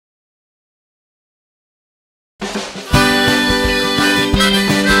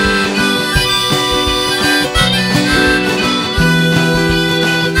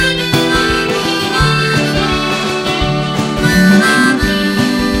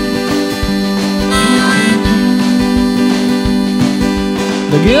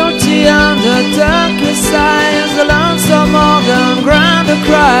Guilty under darkest eyes, the lonesome organ ground a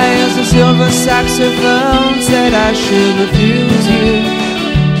cry as the silver saxophone said I should refuse you.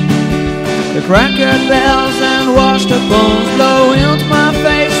 The cracked bells and washed up bones blow into my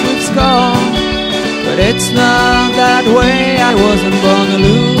face with scorn, but it's not that way, I wasn't born to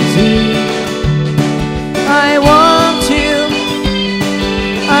lose you. I want you,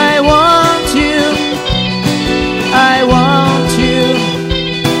 I want you, I want you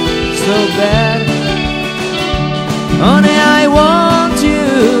so bad. Honey, I want you.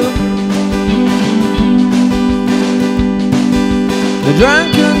 The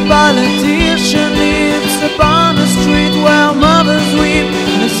drunken politician lives upon the street where mothers weep,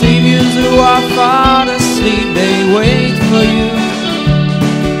 and the saviors who are far asleep, they wait for you.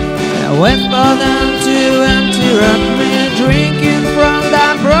 And I wait for them to interrupt me, drinking from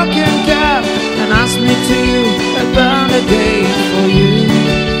that broken cup, and ask me to burn the gate for you.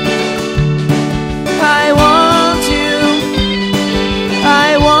 I want you,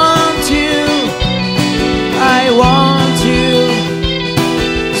 I want you, I want you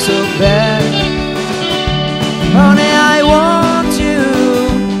so bad. Honey, I want you.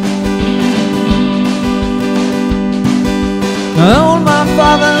 All my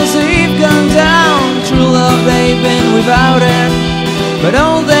fathers have gone down, true love they've been without it, but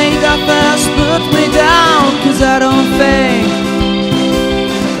all they got first put me down, 'cause I don't think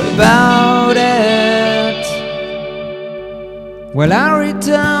about it. Well, I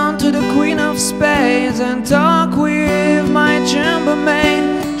return to the Queen of Spades and talk with my chambermaid.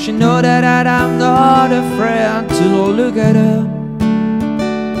 She know that I'm not afraid to look at her.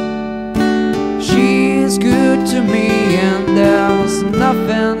 She's good to me and there's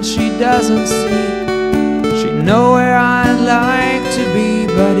nothing she doesn't see. She know where I'd like to be,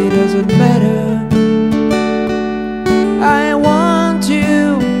 but it doesn't matter. I want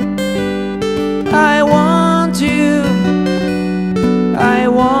you, I want you, I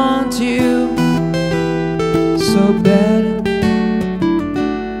want you so bad.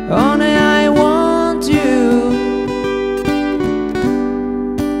 Honey, I want you.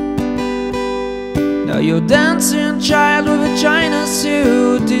 Now you're dancing child with a china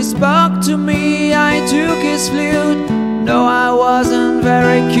suit. He spoke to me, I took his flute. No, I wasn't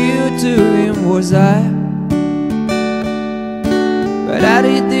very cute to him, was I? But I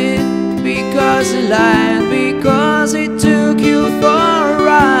did it because he lied, because he took you for a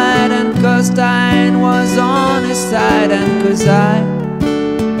ride, and 'cause time was on his side, and 'cause I